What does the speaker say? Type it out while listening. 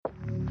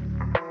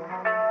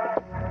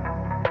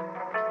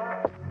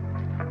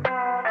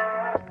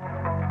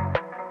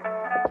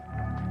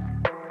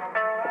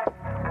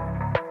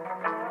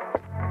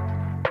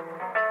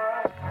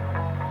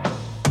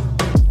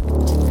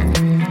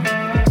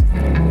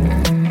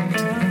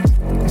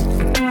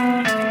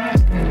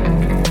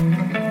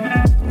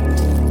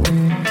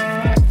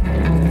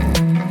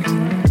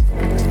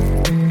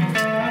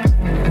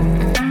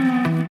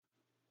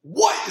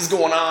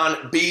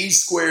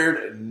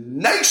Squared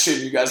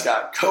Nation. You guys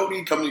got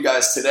Cody coming to you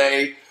guys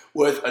today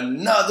with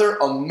another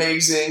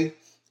amazing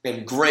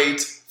and great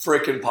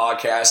freaking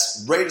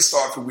podcast. Ready to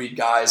start the week,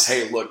 guys.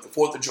 Hey, look, the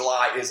 4th of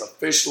July is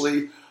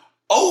officially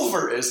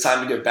over. It's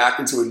time to get back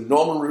into a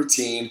normal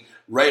routine,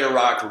 ready to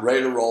rock,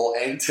 ready to roll.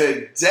 And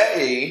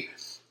today,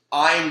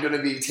 I'm going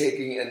to be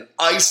taking an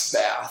ice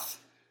bath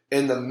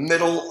in the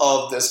middle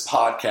of this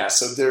podcast.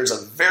 So there's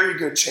a very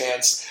good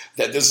chance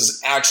that this is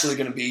actually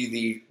going to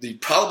be the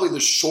probably the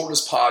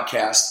shortest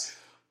podcast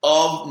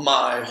of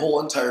my whole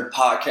entire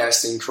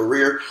podcasting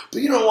career.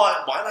 But you know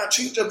what? Why not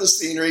change up the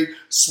scenery,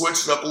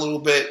 switch it up a little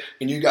bit,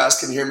 and you guys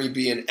can hear me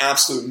be in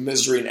absolute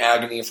misery and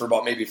agony for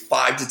about maybe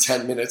 5 to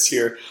 10 minutes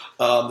here.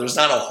 There's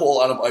not a whole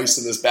lot of ice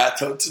in this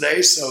bathtub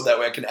today, so that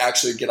way I can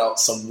actually get out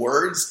some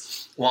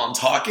words while I'm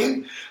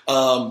talking.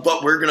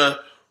 But we're going to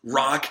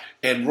rock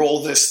and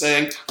roll this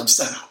thing. I'm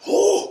saying,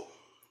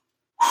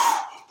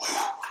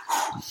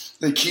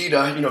 the key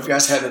to, if you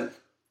guys haven't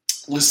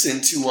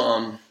listened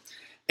to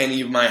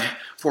any of my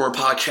former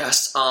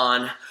podcasts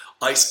on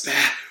ice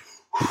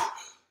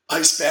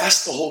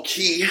baths, the whole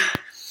key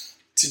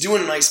to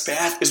doing an ice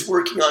bath is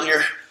working on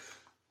your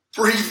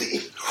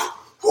breathing.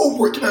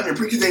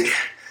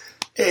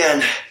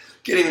 And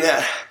getting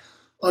that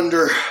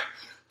under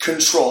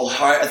control.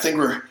 All right, I think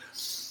we're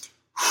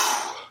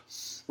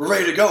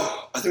ready to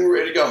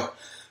go.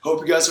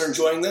 Hope you guys are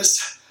enjoying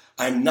this.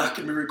 I'm not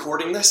going to be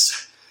recording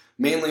this,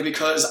 mainly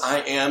because I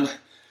am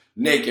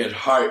naked.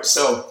 All right,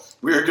 so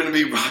we're going to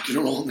be rocking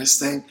and rolling this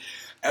thing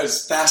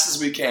as fast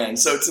as we can.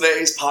 So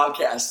today's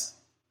podcast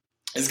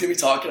is going to be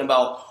talking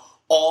about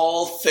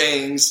all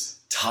things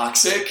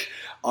toxic,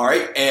 all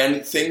right,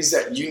 and things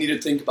that you need to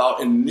think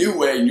about in a new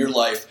way in your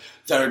life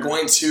that are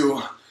going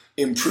to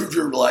improve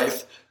your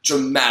life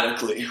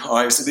dramatically. All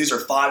right, so these are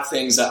 5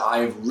 things that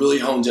I've really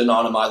honed in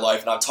on in my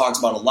life, and I've talked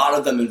about a lot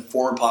of them in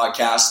former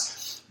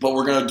podcasts, but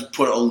we're going to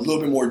put a little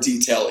bit more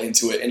detail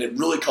into it, and it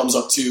really comes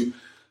up to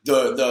the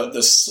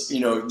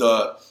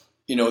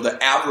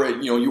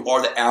average. You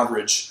are the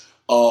average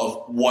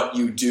of what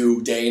you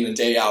do day in and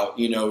day out.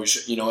 I'm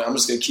just going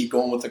to keep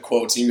going with the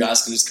quotes, and you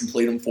guys can just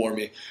complete them for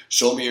me.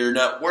 Show me your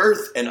net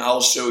worth, and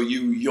I'll show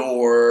you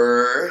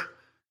your.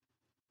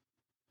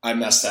 I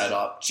messed that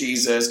up.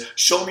 Jesus.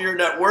 Show me your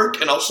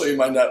network, and I'll show you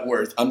my net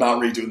worth. I'm not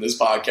redoing this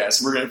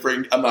podcast.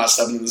 I'm not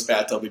stepping in this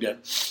bathtub again.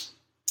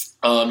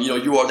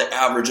 You are the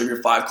average of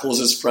your 5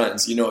 closest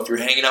friends. If you're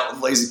hanging out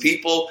with lazy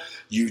people,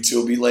 you too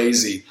will be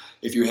lazy.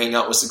 If you hang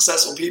out with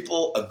successful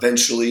people,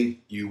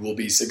 eventually you will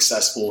be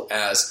successful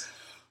as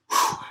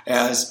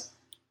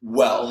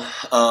well.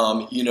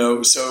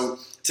 So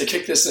to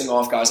kick this thing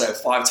off, guys, I have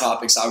 5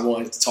 topics I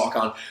wanted to talk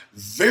on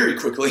very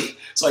quickly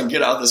so I can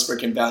get out of this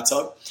freaking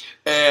bathtub.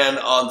 And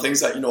on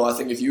things that, I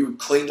think if you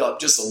cleaned up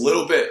just a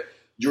little bit,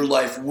 your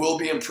life will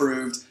be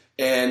improved.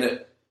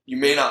 And you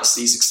may not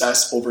see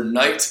success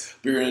overnight,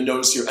 but you're going to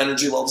notice your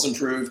energy levels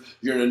improve.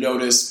 You're going to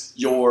notice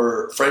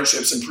your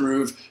friendships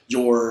improve,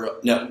 your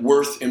net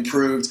worth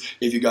improved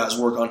if you guys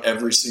work on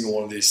every single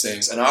one of these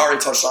things. And I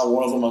already touched on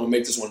one of them. I'm going to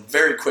make this one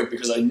very quick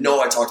because I know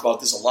I talked about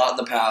this a lot in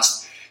the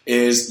past,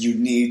 is you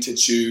need to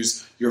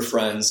choose your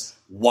friends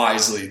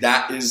wisely.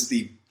 That is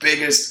the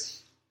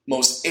biggest,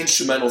 most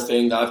instrumental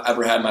thing that I've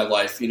ever had in my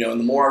life. And the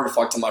more I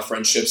reflect on my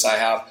friendships I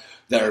have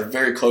that are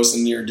very close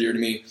and near and dear to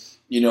me,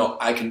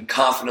 I can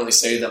confidently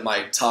say that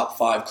my top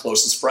 5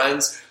 closest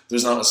friends,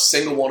 there's not a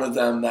single one of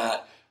them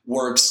that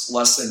works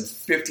less than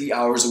 50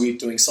 hours a week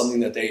doing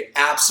something that they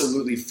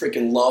absolutely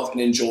freaking love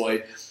and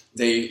enjoy.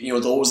 They,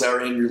 those that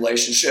are in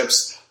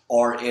relationships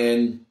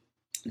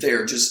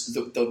they're just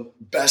the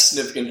best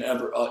significant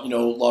ever,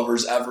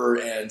 lovers ever,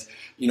 and,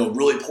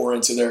 really pour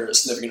into their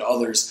significant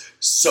others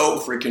so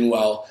freaking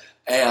well.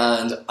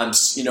 And I'm,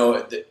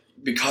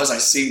 because I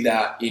see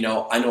that, I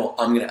know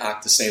I'm going to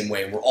act the same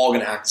way. We're all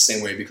going to act the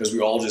same way because we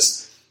all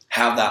just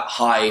have that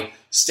high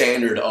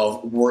standard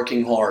of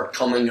working hard,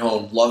 coming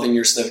home, loving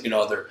your significant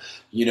other,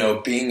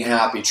 being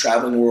happy,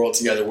 traveling the world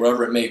together,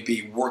 wherever it may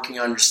be, working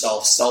on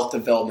yourself,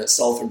 self-development,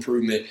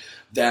 self-improvement,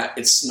 that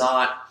it's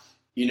not,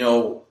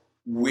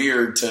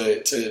 weird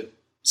to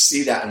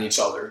see that in each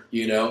other,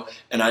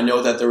 And I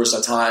know that there was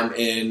a time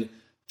in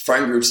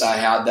friend groups I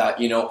had that,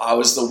 I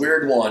was the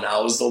weird one. I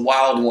was the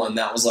wild one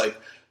that was like,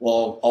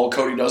 well, all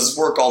Cody does is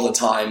work all the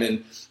time.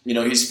 And,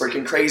 he's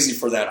freaking crazy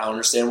for that. I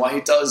understand why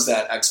he does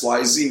that, X,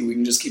 Y, Z. We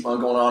can just keep on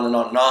going on and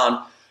on and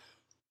on.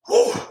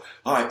 Whew.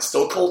 All right,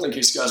 still cold in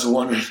case you guys are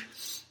wondering.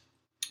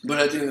 But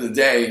at the end of the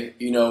day,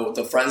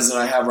 the friends that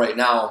I have right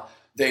now,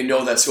 they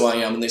know that's who I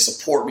am, and they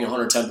support me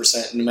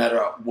 110% no matter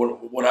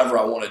whatever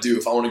I want to do.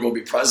 If I want to go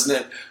be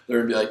president, they're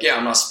going to be like, yeah,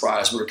 I'm not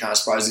surprised. We're kind of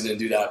surprised you didn't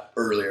do that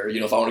earlier.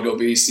 If I want to go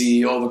be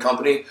CEO of a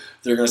company,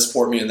 they're going to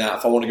support me in that.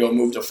 If I want to go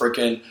move to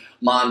freaking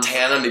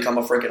Montana and become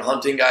a freaking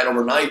hunting guide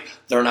overnight,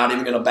 they're not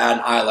even going to bat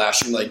an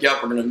eyelash. And be like,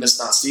 yep, we're going to miss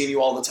not seeing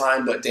you all the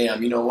time, but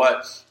damn, you know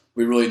what?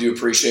 We really do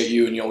appreciate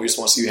you, and we just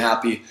want to see you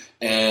happy,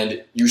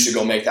 and you should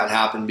go make that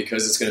happen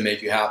because it's going to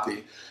make you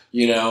happy.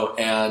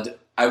 And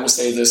I will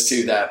say this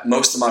too, that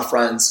most of my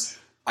friends,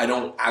 I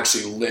don't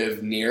actually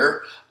live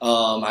near.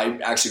 I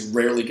actually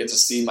rarely get to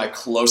see my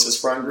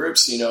closest friend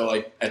groups,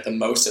 like at the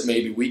most it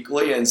may be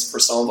weekly. And for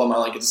some of them, I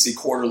only get to see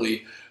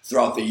quarterly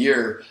throughout the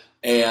year.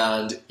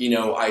 And,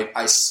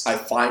 I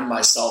find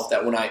myself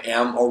that when I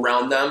am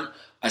around them,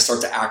 I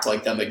start to act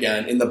like them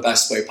again in the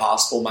best way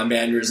possible. My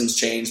mannerisms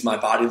change, my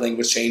body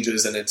language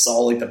changes, and it's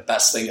all like the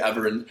best thing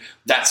ever. And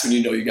that's when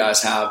you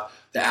guys have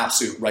the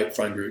absolute right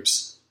friend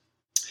groups.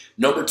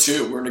 Number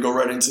 2, we're going to go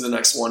right into the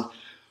next one.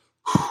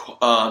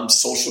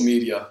 Social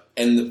media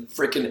and the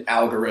freaking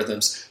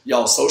algorithms.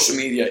 Y'all, social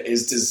media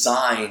is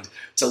designed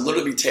to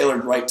literally be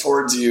tailored right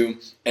towards you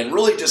and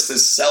really just to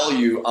sell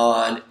you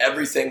on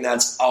everything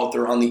that's out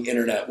there on the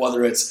internet,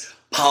 whether it's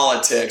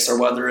politics or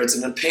whether it's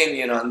an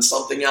opinion on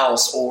something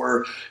else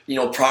or,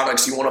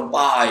 products you want to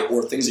buy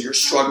or things that you're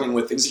struggling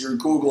with, things that you're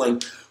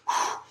Googling.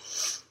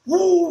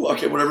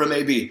 Okay, whatever it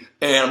may be.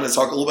 And I'm going to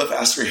talk a little bit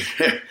faster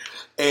here.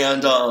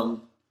 And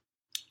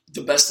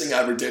the best thing I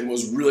ever did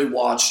was really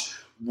watch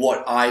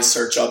what I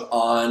search up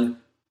on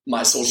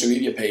my social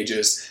media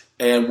pages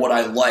and what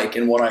I like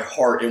and what I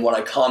heart and what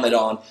I comment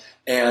on.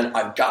 And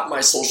I've got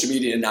my social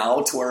media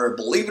now to where,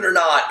 believe it or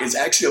not, it's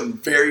actually a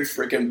very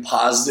freaking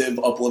positive,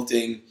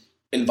 uplifting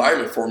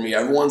environment for me.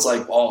 Everyone's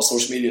like, oh,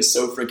 social media is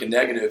so freaking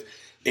negative.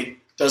 It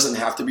doesn't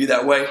have to be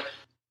that way.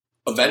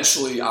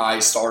 Eventually, I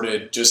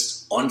started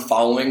just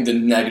unfollowing the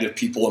negative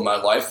people in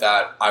my life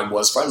that I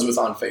was friends with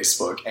on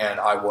Facebook and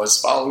I was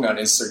following on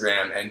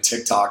Instagram and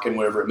TikTok and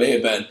whatever it may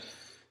have been.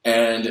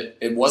 And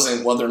it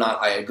wasn't whether or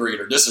not I agreed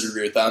or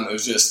disagreed with them. It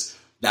was just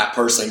that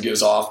person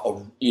gives off,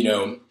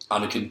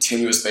 on a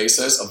continuous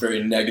basis, a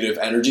very negative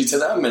energy to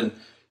them. And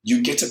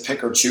you get to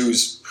pick or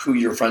choose who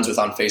you're friends with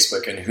on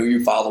Facebook and who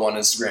you follow on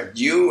Instagram.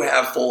 You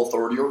have full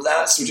authority over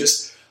that. So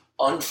just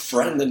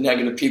unfriend the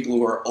negative people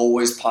who are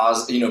always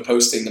posting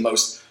the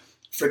most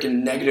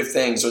freaking negative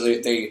things, or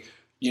they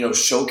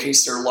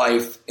showcase their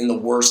life in the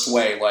worst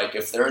way. Like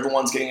if they're the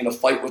ones getting in a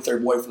fight with their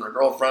boyfriend or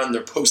girlfriend,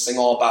 they're posting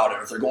all about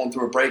it. If they're going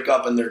through a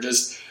breakup and they're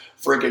just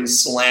freaking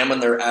slamming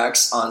their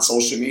ex on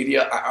social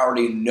media, I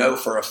already know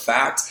for a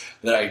fact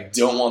that I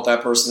don't want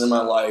that person in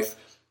my life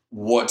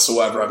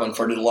whatsoever. I've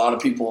unfriended a lot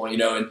of people,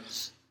 and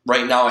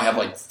right now I have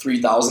like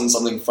 3,000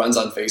 something friends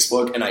on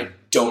Facebook, and I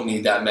don't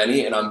need that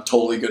many, and I'm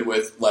totally good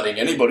with letting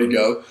anybody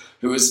go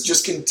who is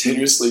just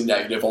continuously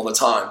negative all the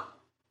time.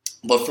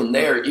 But from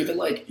there, even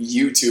like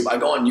YouTube, I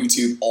go on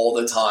YouTube all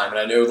the time. And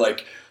I know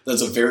like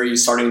that's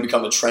starting to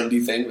become a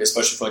trendy thing,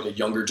 especially for like a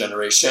younger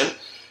generation.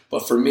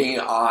 But for me,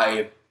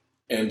 I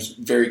am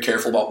very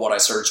careful about what I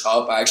search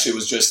up. I actually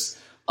was just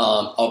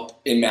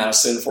up in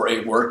Madison for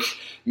a work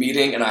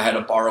meeting, and I had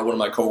to borrow one of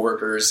my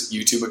coworkers'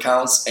 YouTube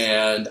accounts,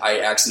 and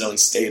I accidentally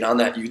stayed on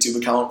that YouTube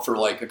account for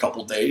like a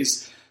couple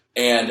days.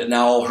 And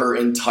now her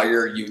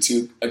entire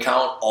YouTube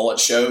account, all it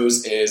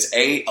shows is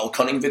A, elk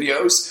hunting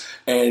videos,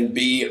 and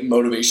B,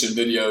 motivation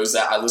videos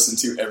that I listen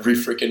to every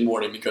freaking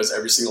morning, because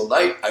every single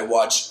night I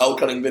watch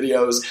elk hunting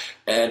videos,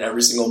 and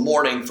every single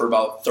morning for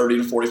about 30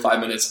 to 45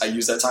 minutes, I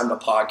use that time to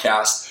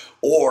podcast,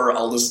 or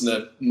I'll listen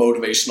to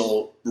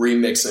motivational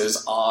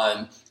remixes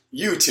on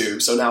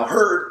YouTube. So now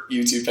her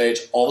YouTube page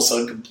all of a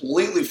sudden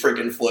completely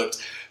freaking flipped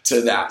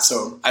to that.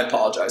 So I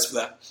apologize for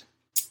that.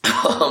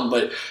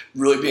 But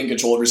really be in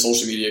control of your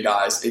social media,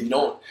 guys. If you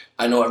don't,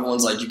 I know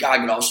everyone's like, you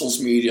gotta get off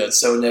social media, it's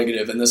so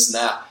negative and this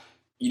and that.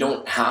 You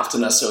don't have to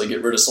necessarily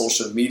get rid of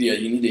social media.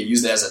 You need to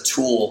use it as a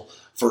tool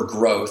for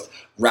growth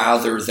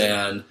rather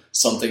than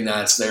something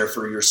that's there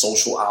for your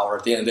social hour.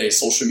 At the end of the day,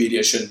 social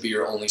media shouldn't be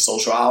your only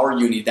social hour.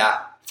 You need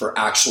that for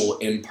actual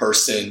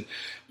in-person,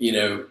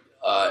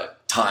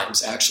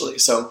 times actually.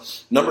 So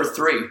number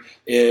 3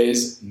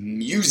 is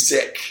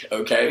music.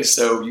 Okay.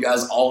 So you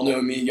guys all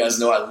know me. You guys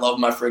know I love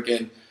my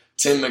freaking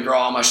Tim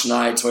McGraw, my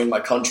Shania Twain,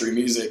 my country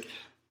music.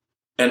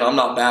 And I'm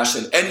not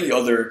bashing any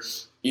other,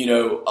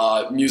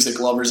 music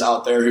lovers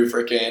out there who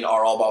freaking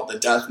are all about the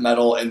death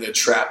metal and the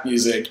trap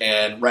music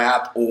and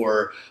rap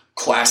or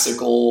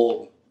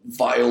classical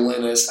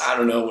violinist. I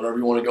don't know, whatever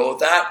you want to go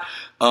with that.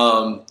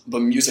 But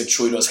music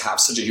truly does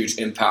have such a huge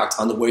impact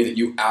on the way that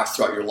you act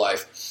throughout your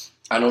life.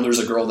 I know there's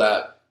a girl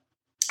that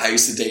I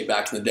used to date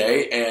back in the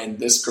day, and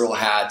this girl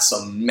had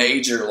some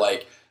major,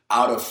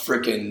 out of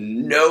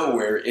freaking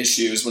nowhere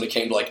issues when it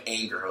came to,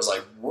 anger. I was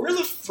like, where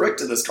the frick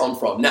did this come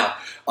from? Now,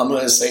 I'm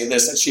going to say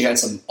this, that she had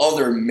some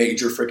other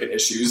major freaking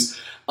issues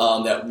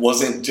that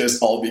wasn't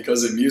just all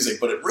because of music,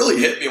 but it really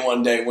hit me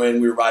one day when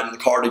we were riding in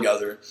the car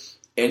together,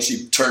 and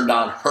she turned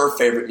on her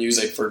favorite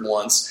music for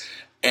once,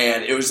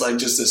 and it was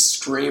just a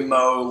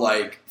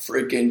screamo,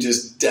 freaking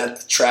just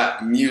death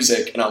trap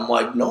music. And I'm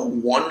like, no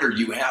wonder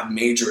you have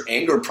major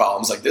anger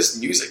problems. This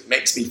music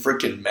makes me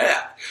freaking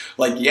mad.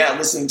 Yeah,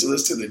 listening to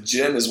this to the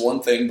gym is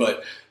one thing,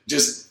 but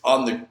just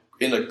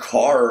in a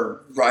car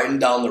riding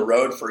down the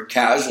road for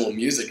casual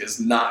music is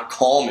not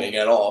calming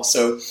at all.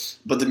 So,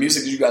 but the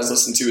music that you guys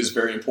listen to is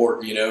very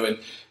important, and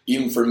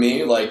even for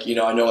me,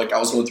 I know I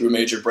was going through a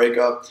major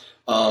breakup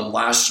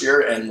last year,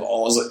 and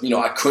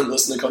I couldn't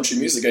listen to country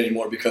music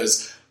anymore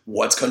because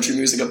what's country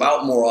music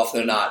about more often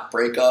than not?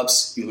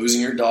 Breakups, you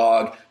losing your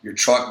dog, your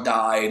truck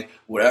died,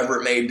 whatever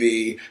it may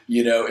be.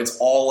 It's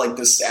all like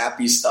the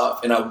sappy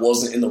stuff. And I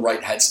wasn't in the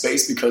right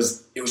headspace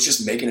because it was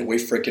just making it way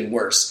freaking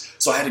worse.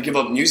 So I had to give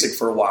up music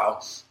for a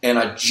while. And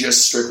I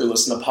just strictly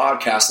listened to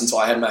podcasts until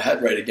I had my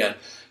head right again.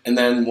 And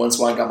then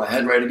once I got my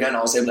head right again,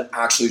 I was able to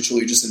actually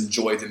truly just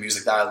enjoy the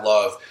music that I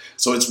love.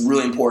 So it's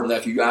really important that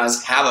if you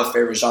guys have a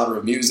favorite genre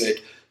of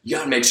music, you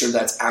got to make sure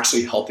that's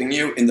actually helping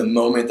you in the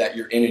moment that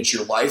you're in into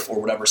your life or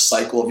whatever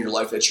cycle of your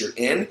life that you're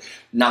in,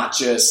 not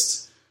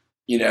just,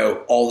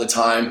 all the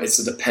time.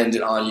 It's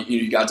dependent on you.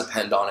 You got to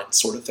depend on it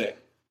sort of thing.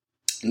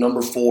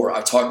 Number 4,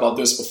 I've talked about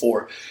this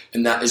before,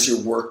 and that is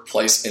your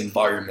workplace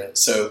environment.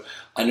 So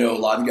I know a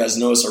lot of you guys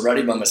know this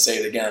already, but I'm going to say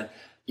it again.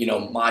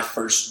 My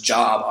first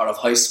job out of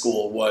high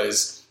school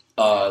was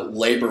a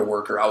labor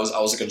worker. I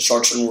was a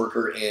construction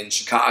worker in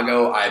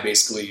Chicago. I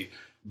basically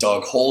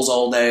dug holes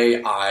all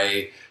day.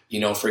 I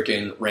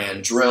freaking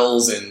ran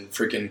drills and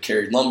freaking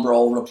carried lumber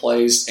all over the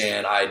place.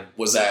 And I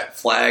was that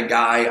flag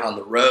guy on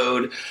the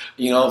road,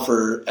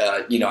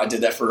 I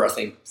did that for, I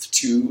think,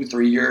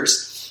 2-3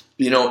 years.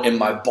 And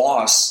my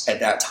boss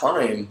at that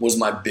time was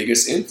my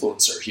biggest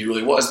influencer. He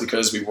really was,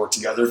 because we worked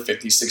together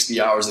 50,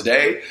 60 hours a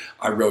day.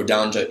 I rode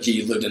down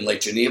he lived in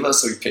Lake Geneva,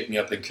 so he picked me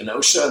up in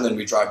Kenosha, and then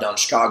we drive down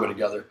to Chicago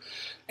together.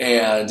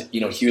 And,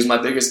 he was my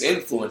biggest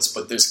influence,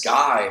 but this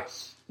guy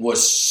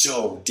was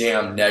so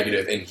damn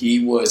negative. And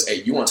he was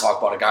you want to talk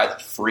about a guy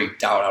that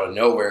freaked out of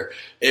nowhere.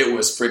 It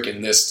was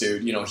freaking this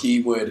dude.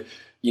 He would,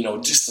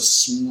 just the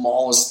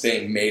smallest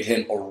thing made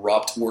him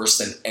erupt worse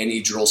than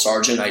any drill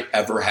sergeant I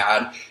ever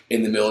had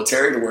in the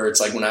military, to where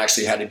it's like when I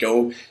actually had to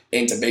go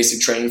into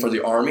basic training for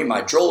the Army, my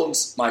drill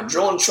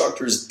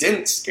instructors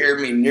didn't scare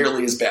me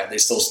nearly as bad. They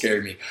still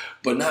scared me,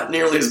 but not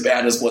nearly as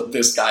bad as what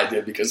this guy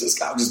did, because this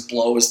guy would just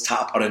blow his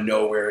top out of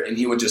nowhere, and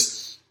he would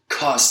just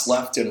cuss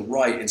left and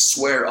right and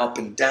swear up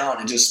and down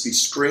and just be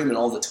screaming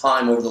all the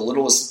time over the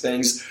littlest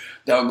things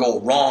that would go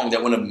wrong,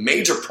 that when a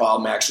major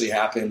problem actually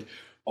happened,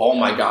 oh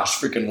my gosh,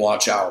 freaking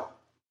watch out.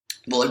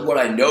 But like what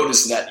I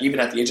noticed is that even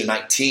at the age of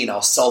 19, I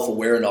was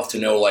self-aware enough to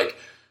know like,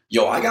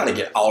 yo, I got to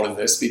get out of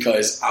this,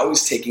 because I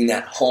was taking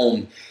that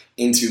home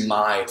into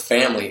my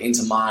family,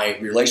 into my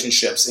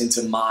relationships,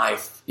 into my,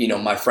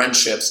 my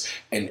friendships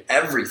and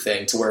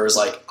everything, to where it was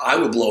like I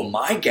would blow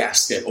my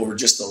gasket over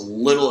just the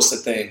littlest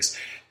of things.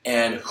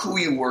 And who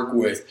you work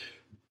with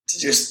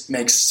just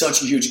makes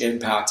such a huge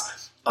impact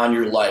on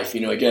your life.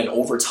 Again,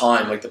 over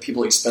time, like the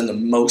people you spend the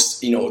most,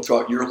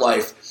 throughout your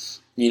life,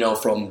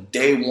 from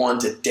day 1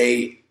 to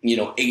day,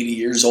 80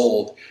 years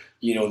old,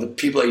 the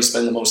people that you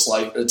spend the most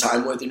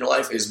time with in your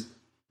life is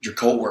your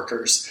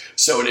coworkers.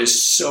 So it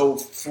is so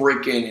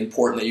freaking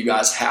important that you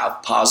guys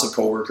have positive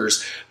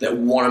coworkers that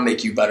want to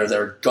make you better, that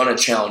are going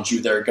to challenge you,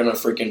 that are going to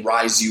freaking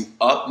rise you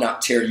up,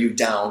 not tear you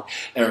down,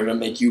 and are going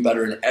to make you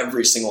better in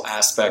every single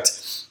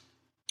aspect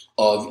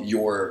of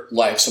your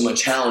life. So I'm going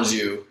to challenge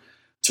you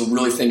to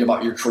really think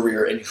about your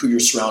career and who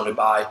you're surrounded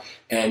by,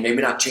 and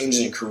maybe not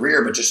changing your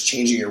career, but just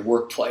changing your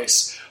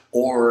workplace.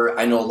 Or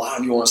I know a lot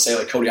of you want to say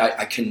like, Cody,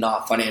 I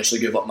cannot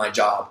financially give up my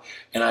job.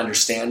 And I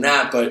understand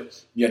that,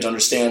 but you have to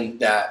understand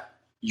that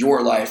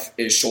your life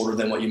is shorter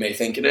than what you may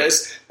think it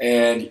is,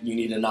 and you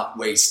need to not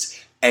waste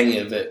any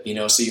of it,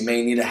 so you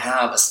may need to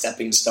have a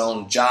stepping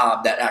stone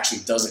job that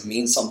actually doesn't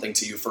mean something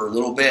to you for a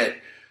little bit,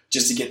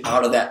 just to get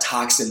out of that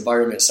toxic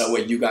environment, so that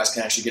way you guys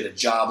can actually get a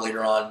job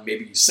later on,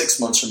 maybe 6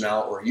 months from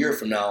now or a year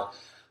from now,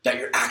 that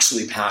you're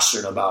actually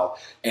passionate about.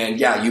 And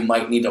yeah, you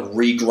might need to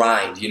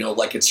regrind,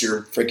 like it's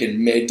your freaking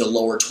mid to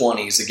lower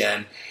 20s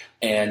again,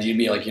 and you'd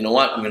be like, you know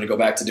what, I'm going to go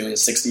back to doing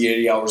 60,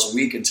 80 hours a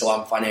week until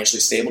I'm financially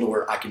stable to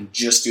where I can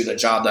just do the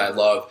job that I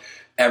love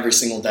every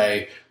single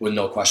day with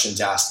no questions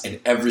asked. And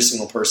every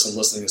single person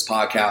listening to this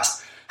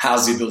podcast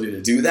has the ability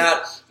to do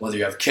that, whether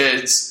you have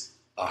kids,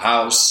 a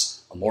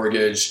house, a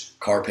mortgage,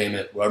 car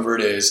payment, whatever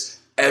it is.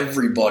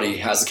 Everybody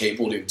has the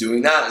capability of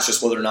doing that. It's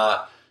just whether or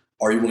not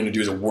are you willing to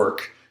do the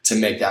work to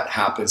make that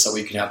happen, so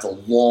we can have the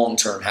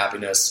long-term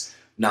happiness,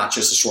 not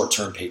just a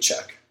short-term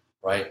paycheck,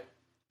 right?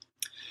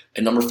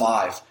 And number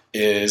 5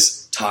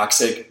 is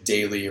toxic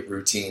daily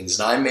routines.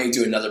 And I may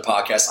do another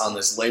podcast on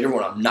this later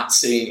when I'm not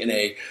sitting in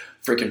a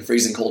freaking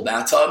freezing cold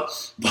bathtub,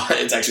 but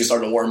it's actually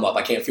starting to warm up.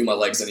 I can't feel my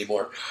legs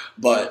anymore.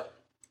 But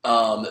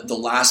the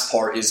last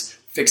part is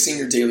fixing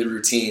your daily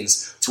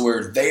routines to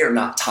where they are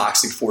not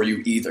toxic for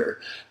you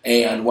either.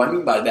 And what I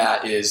mean by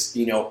that is,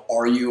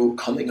 are you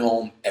coming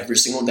home every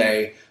single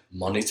day,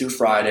 Monday through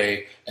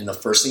Friday, and the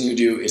first thing you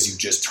do is you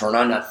just turn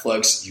on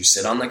Netflix, you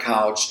sit on the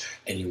couch,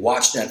 and you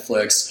watch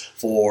Netflix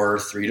for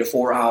 3 to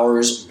 4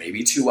 hours,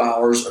 maybe 2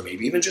 hours, or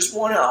maybe even just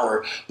 1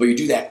 hour, but you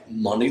do that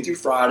Monday through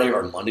Friday,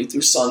 or Monday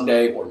through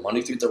Sunday, or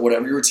Monday through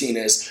whatever your routine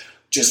is,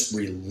 just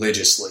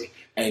religiously,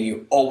 and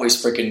you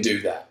always freaking do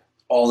that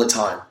all the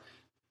time.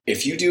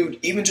 If you do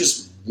even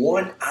just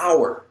 1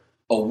 hour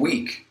a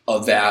week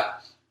of that,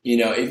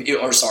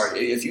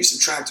 if you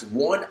subtract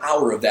 1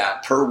 hour of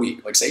that per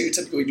week, like say you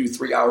typically do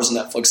 3 hours of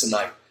Netflix a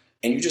night,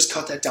 and you just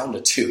cut that down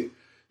to 2,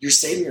 you're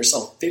saving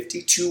yourself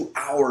 52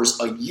 hours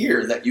a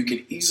year that you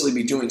could easily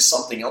be doing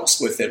something else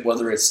with it,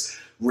 whether it's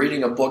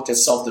reading a book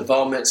that's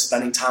self-development,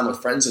 spending time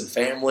with friends and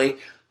family,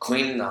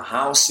 cleaning the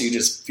house so you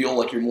just feel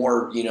like you're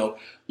more,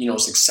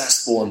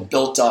 successful and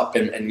built up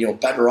and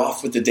better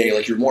off with the day,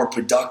 like you're more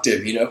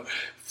productive,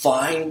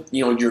 Find,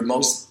 your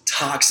most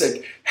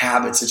toxic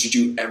habits that you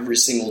do every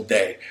single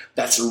day.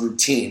 That's a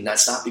routine.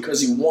 That's not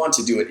because you want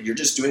to do it. You're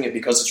just doing it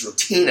because it's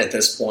routine at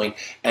this point,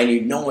 and you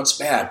know it's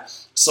bad.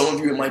 Some of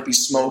you might be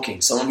smoking.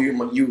 Some of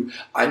you,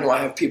 I know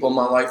I have people in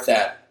my life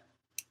that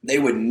they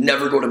would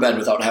never go to bed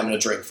without having a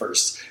drink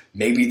first.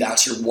 Maybe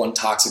that's your one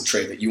toxic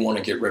trait that you want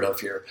to get rid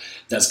of here.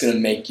 That's going to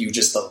make you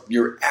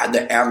you're at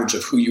the average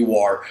of who you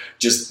are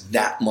just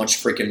that much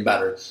freaking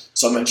better.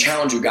 So I'm going to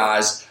challenge you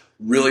guys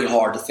really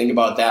hard to think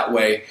about it that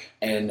way,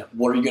 and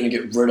what are you going to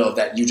get rid of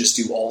that you just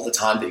do all the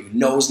time that you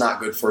know is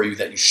not good for you,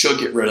 that you should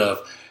get rid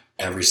of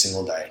every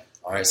single day.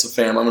 All right, so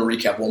fam, I'm going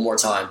to recap one more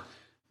time.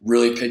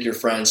 Really pick your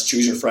friends,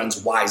 choose your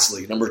friends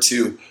wisely. Number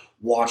 2,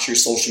 watch your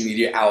social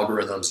media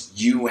algorithms.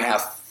 You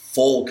have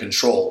full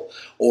control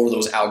over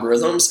those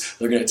algorithms.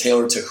 They're going to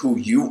tailor to who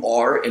you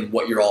are and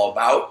what you're all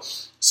about,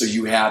 so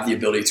you have the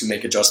ability to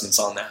make adjustments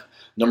on that.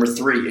 Number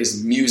 3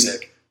 is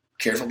music.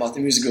 Careful about the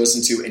music you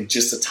listen to in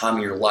just the time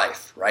of your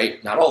life,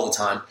 right? Not all the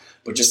time,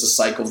 but just the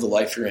cycle of the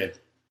life you're in.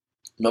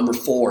 Number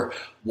 4,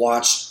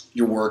 watch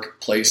your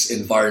workplace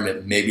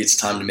environment. Maybe it's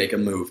time to make a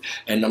move.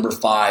 And number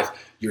 5,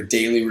 your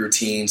daily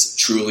routines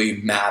truly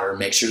matter.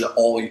 Make sure that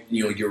all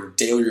your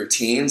daily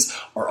routines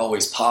are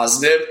always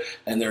positive,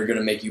 and they're going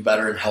to make you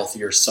better and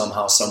healthier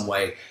somehow, some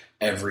way,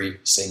 every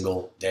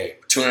single day.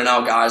 Tuning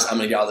out, guys. I'm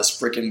going to get out of this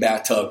freaking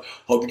bathtub.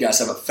 Hope you guys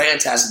have a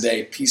fantastic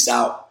day. Peace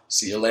out.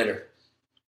 See you later.